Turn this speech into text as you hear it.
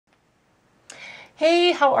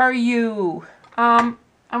Hey, how are you? I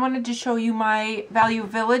wanted to show you my Value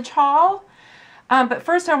Village haul. But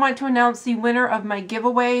first I want to announce the winner of my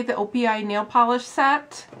giveaway, the OPI nail polish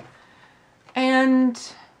set. And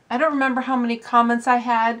I don't remember how many comments I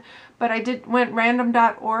had, but I went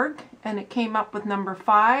random.org and it came up with number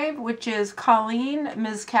 5, which is Colleen,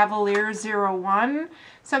 Ms. Cavalier 01.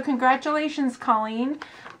 So congratulations, Colleen.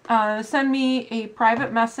 Send me a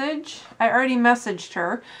private message. I already messaged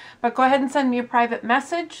her, but go ahead and send me a private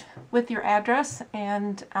message with your address,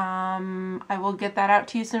 and I will get that out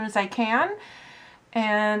to you as soon as I can.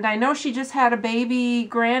 And I know she just had a baby,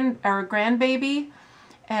 grandbaby,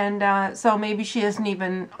 and so maybe she isn't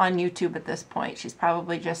even on YouTube at this point. She's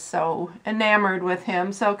probably just so enamored with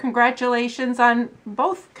him. So congratulations on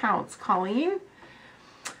both counts, Colleen.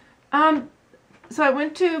 So I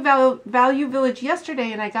went to Value Village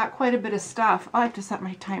yesterday and I got quite a bit of stuff. I'll have to set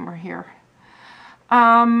my timer here.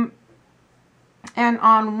 And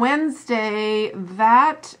on Wednesday,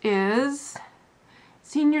 that is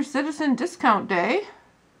Senior Citizen Discount Day.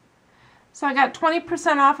 So I got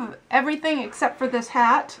 20% off of everything except for this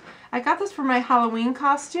hat. I got this for my Halloween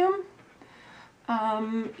costume.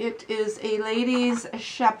 It is a lady's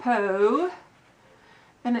chapeau.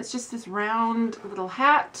 And it's just this round little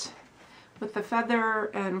hat with the feather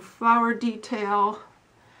and flower detail.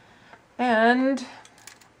 And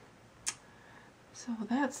so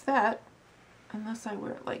that's that. Unless I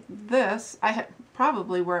wear it like this. I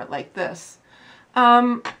probably wear it like this.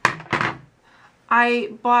 I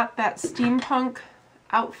bought that steampunk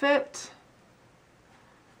outfit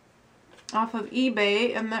off of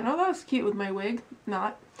eBay, and then, oh, that was cute with my wig.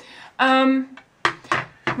 Not.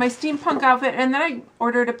 My steampunk outfit, and then I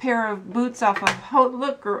ordered a pair of boots off of Hot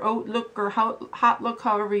Look or Oat Look or Hot Look,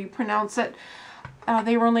 however you pronounce it.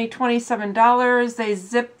 They were only $27. They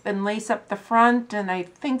zip and lace up the front, and I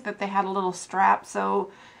think that they had a little strap, so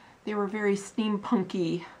they were very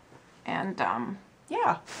steampunky. And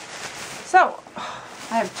yeah, so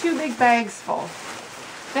I have 2 big bags full.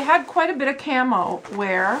 They had quite a bit of camo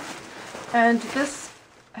wear, and this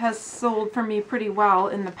has sold for me pretty well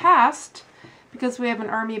in the past, because we have an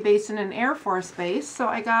Army base and an Air Force base. So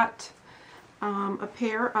I got a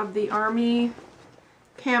pair of the Army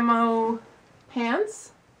camo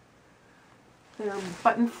pants. They're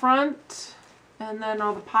button front, and then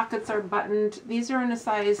all the pockets are buttoned. These are in a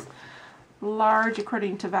size large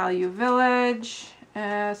according to Value Village.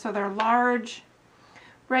 So they're large.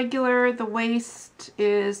 Regular, the waist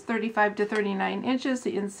is 35 to 39 inches.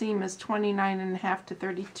 The inseam is 29.5 to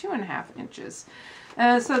 32.5 inches.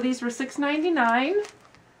 So these were $6.99,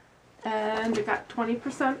 and I got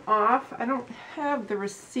 20% off. I don't have the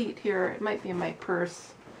receipt here. It might be in my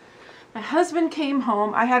purse. My husband came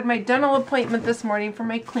home. I had my dental appointment this morning for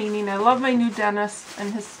my cleaning. I love my new dentist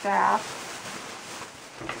and his staff.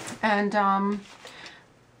 And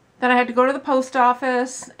then I had to go to the post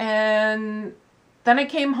office, and then I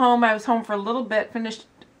came home. I was home for a little bit, finished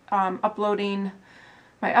uploading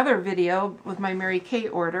my other video with my Mary Kay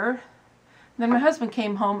order. Then my husband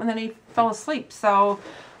came home, and then he fell asleep, so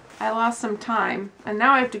I lost some time. And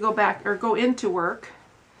now I have to go back, or go into work,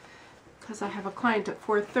 because I have a client at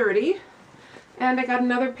 4:30. And I got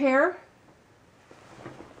another pair.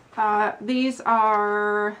 These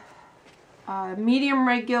are medium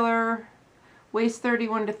regular, waist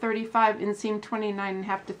 31 to 35, inseam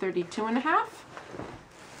 29.5 to 32.5.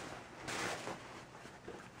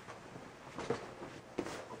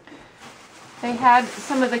 They had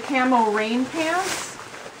some of the camo rain pants,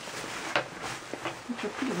 which are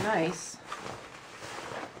pretty nice.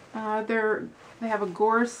 They have a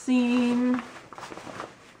gore seam.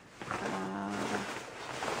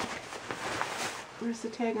 Where's the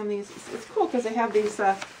tag on these? It's cool because they have these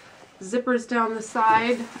zippers down the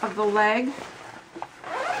side of the leg.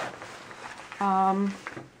 I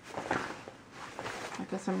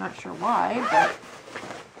guess I'm not sure why, but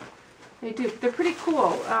they do. They're pretty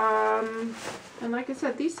cool. And like I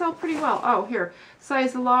said, these sell pretty well. Oh, here.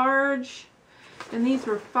 Size large. And these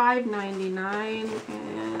were $5.99.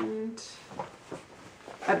 And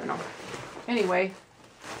I don't know. Anyway.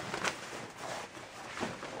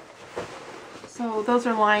 So those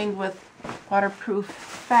are lined with waterproof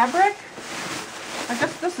fabric. I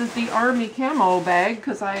guess this is the Army camo bag,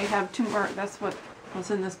 because I have 2 more. That's what was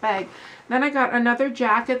in this bag. Then I got another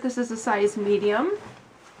jacket. This is a size medium.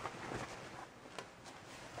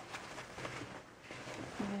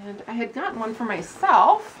 And I had gotten one for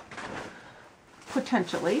myself,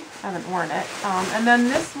 potentially. I haven't worn it. And then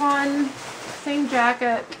this one, same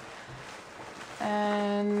jacket.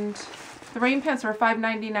 And the rain pants were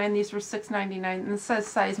 $5.99. These were $6.99. And this says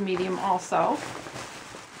size medium also.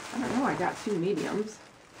 I don't know know I got 2 mediums.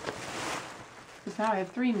 Because now I have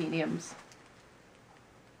 3 mediums.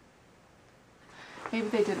 Maybe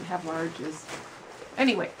they didn't have larges.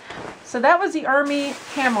 Anyway, so that was the Army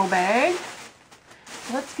camo bag.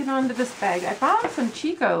 Let's get on to this bag. I found some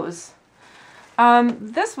Chico's.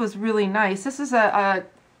 This was really nice. This is a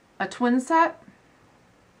twin set.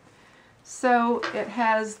 So it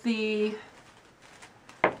has the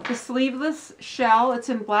sleeveless shell. It's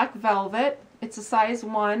in black velvet. It's a size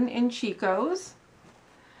 1 in Chico's.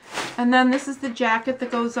 And then this is the jacket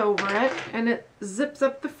that goes over it, and it zips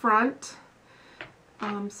up the front.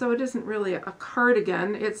 So it isn't really a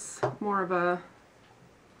cardigan. It's more of a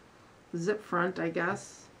zip front, I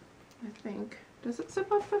guess. I think. Does it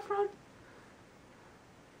zip up the front?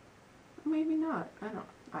 Maybe not. I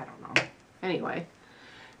don't know. Anyway,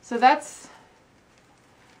 so that's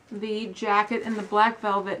the jacket in the black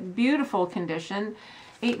velvet, beautiful condition.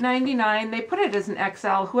 $8.99. They put it as an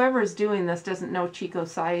XL. Whoever is doing this doesn't know Chico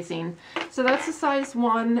sizing. So that's a size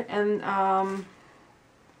 1, and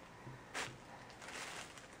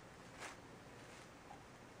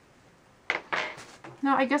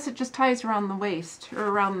no, I guess it just ties around the waist, or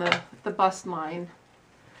around the bust line.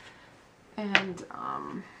 And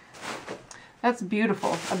that's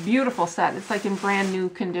beautiful. A beautiful set. It's like in brand new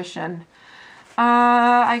condition.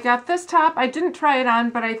 I got this top. I didn't try it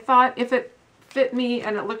on, but I thought if it fit me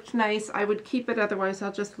and it looked nice, I would keep it. Otherwise,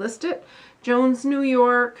 I'll just list it. Jones, New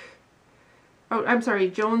York. Oh, I'm sorry,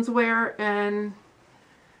 Jones Wear and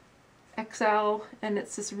XL. And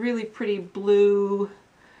it's this really pretty blue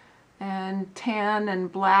and tan and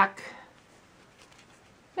black.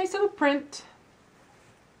 Nice little print.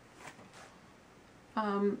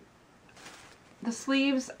 The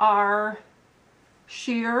sleeves are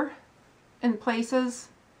sheer in places,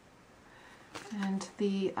 and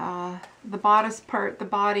the bodice part, the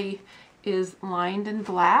body, is lined in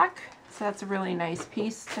black. So that's a really nice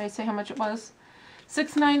piece. Did I say how much it was?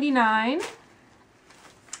 $6.99.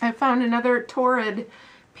 I found another Torrid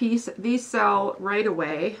piece. These sell right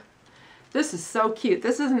away. This is so cute.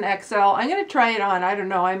 This is an XL. I'm going to try it on. I don't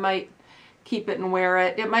know. I might keep it and wear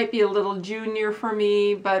it. It might be a little junior for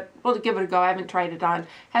me, but we'll give it a go. I haven't tried it on. It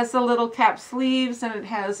has the little cap sleeves, and it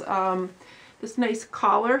has this nice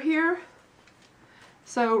collar here.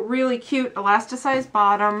 So really cute elasticized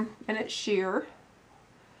bottom, and it's sheer.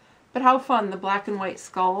 But how fun, the black and white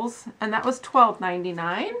skulls. And that was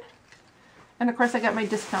 $12.99. And of course I got my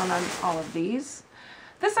discount on all of these.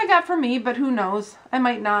 This I got for me, but who knows? I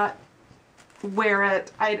might not wear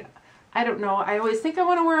it. I don't know. I always think I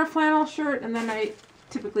want to wear a flannel shirt, and then I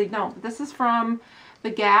typically don't. This is from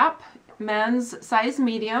the Gap, men's size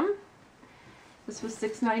medium. This was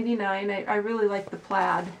 $6.99. I really like the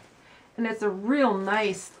plaid. And it's a real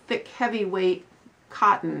nice, thick, heavyweight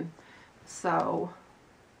cotton. So,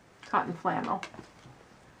 cotton flannel.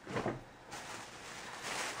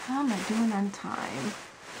 How am I doing on time?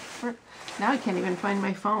 Now I can't even find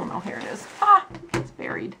my phone. Oh, here it is. Ah, it's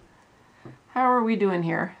buried. How are we doing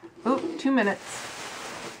here? Oh, 2 minutes.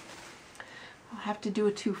 I'll have to do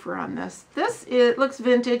a twofer on this. This, it looks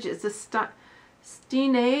vintage. It's a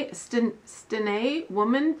Stene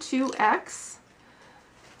Woman 2X.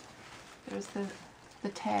 There's the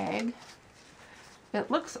tag.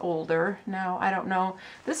 It looks older. Now, I don't know.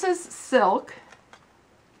 This is silk.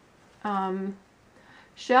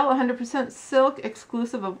 Shell 100% silk,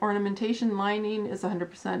 exclusive of ornamentation. Lining is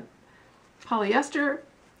 100% polyester,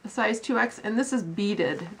 a size 2X, and this is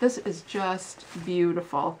beaded. This is just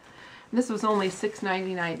beautiful. This was only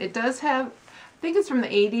 $6.99. It does have, I think it's from the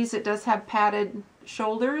 80s, it does have padded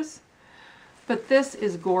shoulders, but this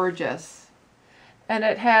is gorgeous. And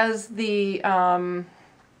it has the,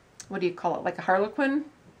 what do you call it, like a harlequin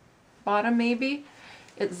bottom maybe.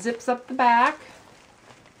 It zips up the back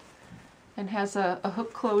and has a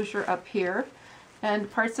hook closure up here, and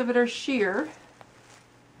parts of it are sheer,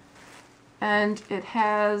 and it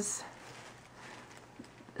has,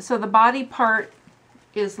 so the body part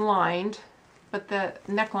is lined, but the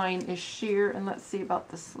neckline is sheer. And let's see about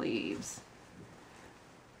the sleeves.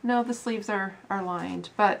 No, the sleeves are lined,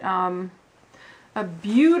 but a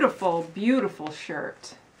beautiful, beautiful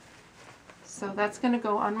shirt. So that's going to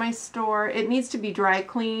go on my store. It needs to be dry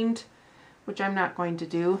cleaned, which I'm not going to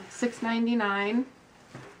do. $6.99.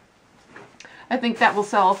 I think that will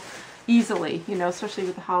sell easily, you know, especially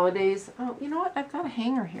with the holidays. Oh, you know what? I've got a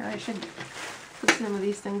hanger here. I should put some of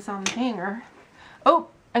these things on the hanger. Oh,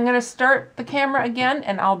 I'm going to start the camera again,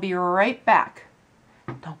 and I'll be right back.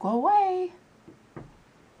 Don't go away.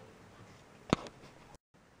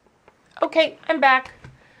 Okay, I'm back.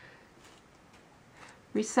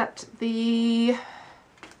 Reset the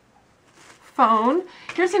phone.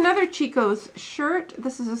 Here's another Chico's shirt.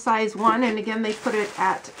 This is a size 1, and again they put it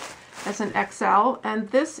as an XL, and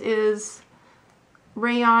this is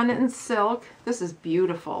rayon and silk. This is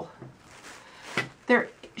beautiful. There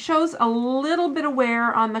shows a little bit of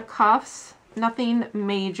wear on the cuffs, nothing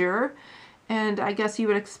major, and I guess you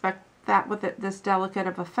would expect that with this delicate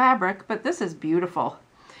of a fabric, but this is beautiful.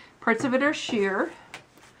 Parts of it are sheer.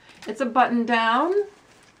 It's a button down,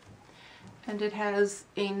 and it has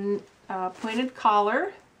a pointed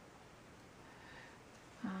collar,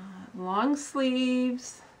 long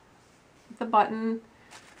sleeves, the button,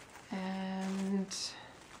 and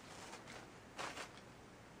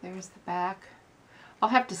there's the back. I'll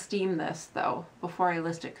have to steam this though before I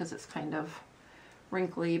list it because it's kind of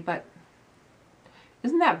wrinkly, but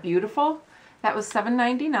isn't that beautiful? That was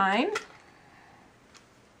 $7.99.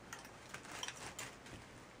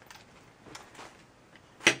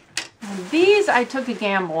 And these I took a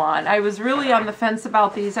gamble on. I was really on the fence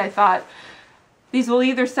about these. I thought these will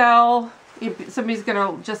either sell, somebody's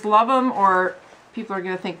gonna just love them, or people are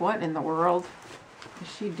gonna think, what in the world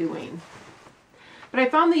is she doing? But I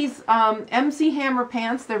found these MC Hammer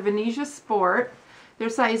pants. They're Venetia Sport. They're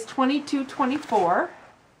size 22-24.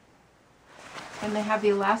 And they have the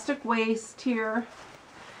elastic waist here.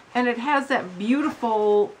 And it has that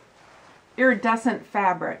beautiful iridescent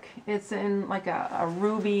fabric. It's in like a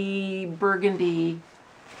ruby burgundy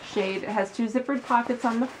shade. It has 2 zippered pockets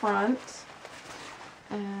on the front.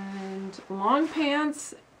 And long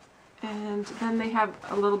pants. And then they have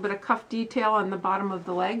a little bit of cuff detail on the bottom of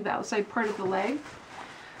the leg, the outside part of the leg.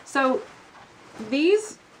 So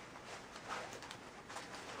these,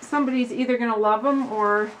 somebody's either going to love them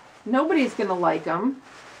or nobody's going to like them.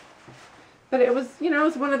 But it was, you know, it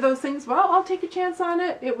was one of those things, well, I'll take a chance on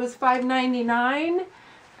it. It was $5.99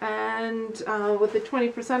 and with the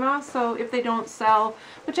 20% off. So if they don't sell,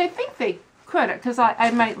 which I think they could, because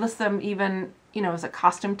I might list them even, you know, as a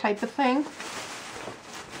costume type of thing.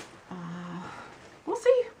 We'll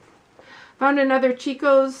see. Found another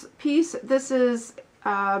Chico's piece. This is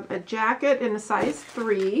a jacket in a size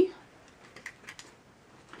 3.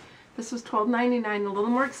 This was $12.99, a little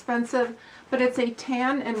more expensive, but it's a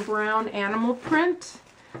tan and brown animal print.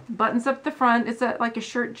 Buttons up the front. It's like a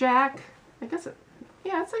shirt jack. I guess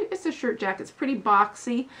yeah, it's a shirt jack. It's pretty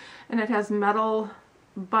boxy, and it has metal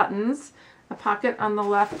buttons. A pocket on the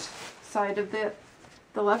left side of the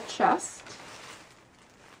left chest.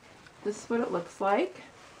 This is what it looks like.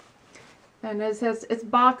 And it's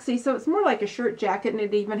boxy, so it's more like a shirt jacket, and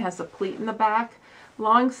it even has a pleat in the back.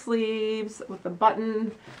 Long sleeves with a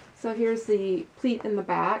button. So here's the pleat in the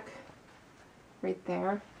back, right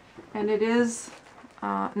there. And it is,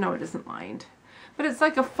 no, it isn't lined. But it's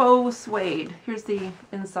like a faux suede. Here's the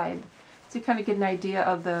inside. So you kind of get an idea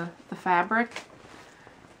of the fabric.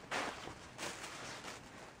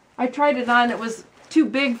 I tried it on, it was too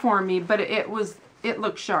big for me, but it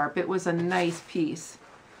looked sharp. It was a nice piece.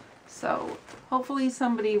 So hopefully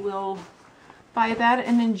somebody will buy that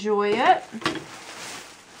and enjoy it.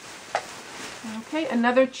 Okay,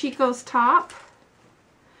 another Chico's top.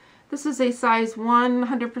 This is a size 1,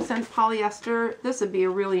 100% polyester. This would be a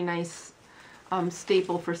really nice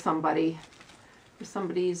staple for somebody's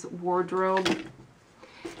wardrobe. Is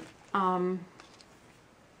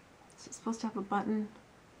it supposed to have a button?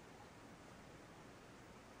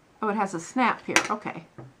 Oh, it has a snap here. Okay.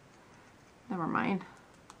 Never mind.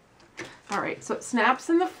 Alright, so it snaps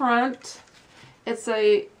in the front. It's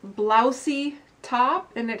a blousey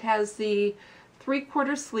top, and it has the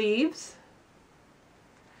 3/4 sleeves.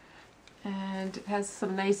 And it has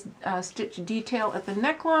some nice stitch detail at the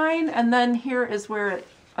neckline. And then here is where it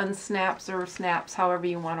unsnaps or snaps, however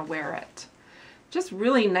you want to wear it. Just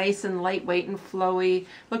really nice and lightweight and flowy.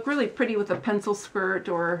 Look really pretty with a pencil skirt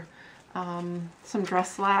or some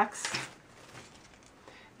dress slacks.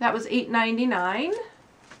 That was $8.99.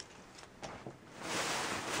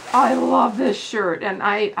 I love this shirt, and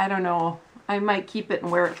I don't know, I might keep it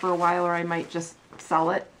and wear it for a while, or I might just sell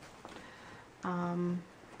it.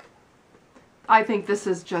 I think this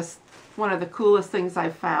is just one of the coolest things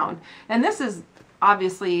I've found. And this is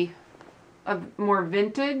obviously a more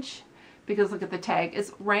vintage, because look at the tag.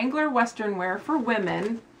 It's Wrangler Western wear for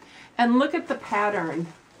women, and look at the pattern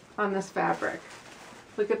on this fabric.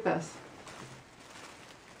 Look at this.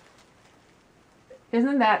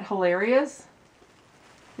 Isn't that hilarious?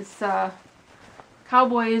 It's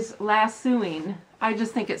cowboys lassoing. I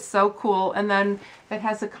just think it's so cool. And then it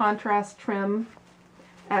has a contrast trim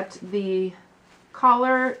at the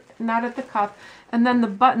collar, not at the cuff. And then the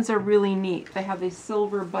buttons are really neat. They have these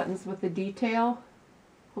silver buttons with the detail.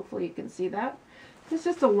 Hopefully you can see that. It's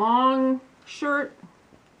just a long shirt.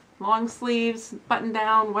 long sleeves, button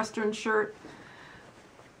down, Western shirt.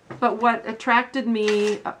 But what attracted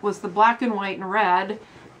me was the black and white and red,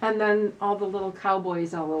 and then all the little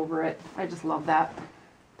cowboys all over it. I just love that.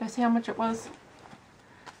 Did I say how much it was?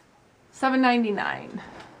 $7.99.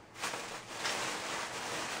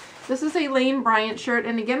 This is a Lane Bryant shirt,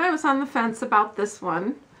 and again, I was on the fence about this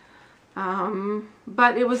one,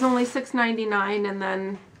 but it was only $6.99, and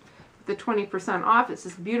then the 20% off. It's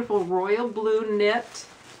this beautiful royal blue knit,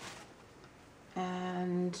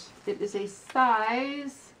 and it is a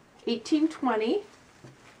size 18-20.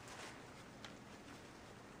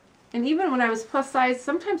 And even when I was plus size,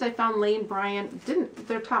 sometimes I found Lane Bryant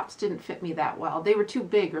their tops didn't fit me that well. They were too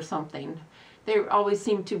big or something. They always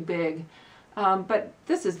seemed too big. But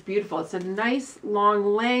this is beautiful. It's a nice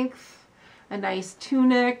long length, a nice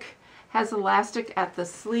tunic, has elastic at the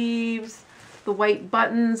sleeves, the white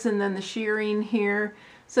buttons, and then the shirring here.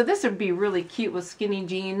 So this would be really cute with skinny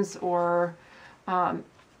jeans or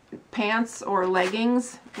pants or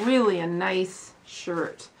leggings. Really a nice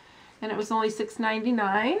shirt. And it was only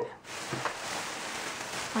 $6.99.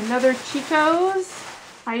 Another Chico's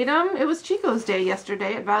item. It was Chico's Day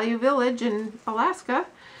yesterday at Value Village in Alaska.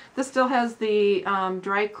 This still has the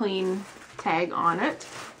dry clean tag on it.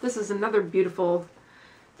 This is another beautiful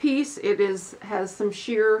piece. It has some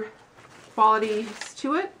sheer qualities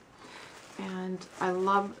to it, and I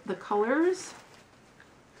love the colors.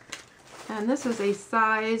 And this is a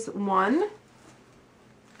size 1,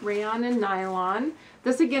 rayon and nylon.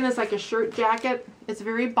 This again is like a shirt jacket. It's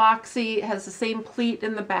very boxy. It has the same pleat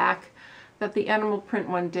in the back that the animal print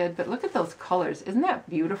one did, but look at those colors. Isn't that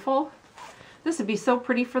beautiful? This would be so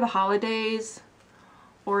pretty for the holidays,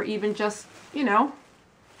 or even just, you know,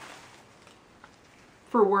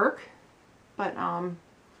 for work. But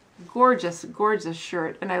gorgeous, gorgeous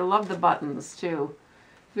shirt, and I love the buttons too.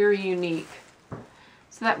 Very unique.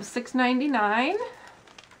 So that was $6.99.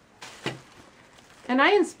 And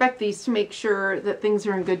I inspect these to make sure that things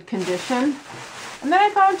are in good condition. And then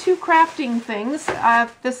I found 2 crafting things.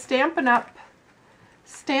 The Stampin' Up!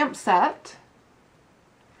 Stamp set.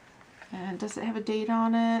 And does it have a date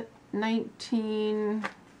on it?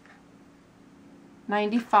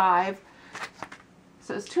 1995.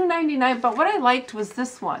 So it's $2.99, but what I liked was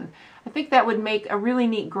this one. I think that would make a really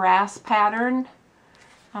neat grass pattern.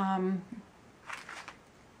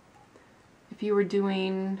 If you were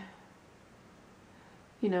doing,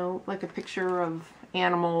 you know, like a picture of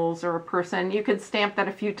animals or a person, you could stamp that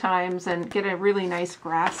a few times and get a really nice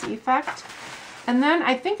grass effect. And then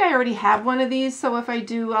I think I already have one of these, so if I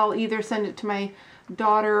do, I'll either send it to my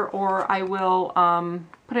daughter or I will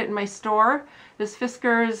put it in my store. This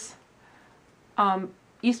Fisker's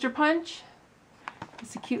Easter Punch.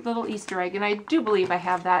 It's a cute little Easter egg, and I do believe I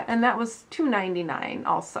have that, and that was $2.99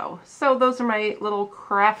 also. So those are my little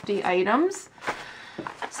crafty items.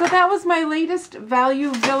 So that was my latest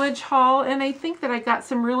Value Village haul, and I think that I got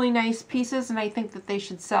some really nice pieces, and I think that they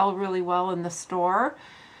should sell really well in the store.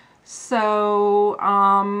 So,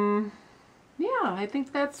 yeah, I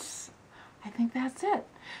think that's it.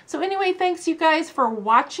 So anyway, thanks you guys for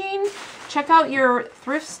watching. Check out your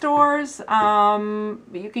thrift stores.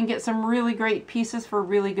 You can get some really great pieces for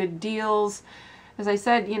really good deals. As I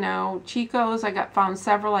said, you know, Chico's, I found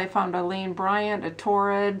several. I found a Lane Bryant, a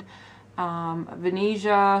Torrid, a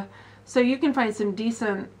Venezia. So you can find some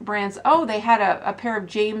decent brands. Oh, they had a pair of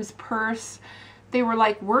James Purse. They were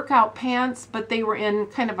like workout pants, but they were in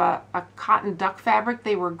kind of a cotton duck fabric.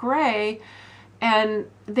 They were gray, and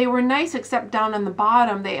they were nice except down on the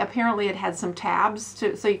bottom. They apparently had some tabs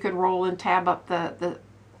so you could roll and tab up the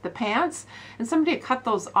pants. And somebody had cut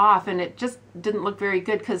those off, and it just didn't look very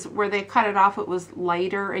good because where they cut it off, it was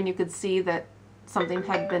lighter, and you could see that something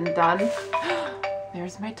had been done.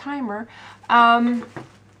 There's my timer.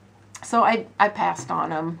 So I passed on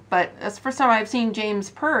them, but that's the first time I've seen James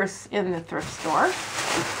Purse in the thrift store.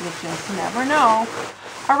 You just never know.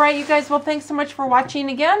 All right, you guys, well, thanks so much for watching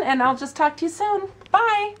again, and I'll just talk to you soon.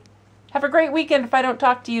 Bye. Have a great weekend if I don't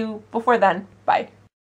talk to you before then. Bye.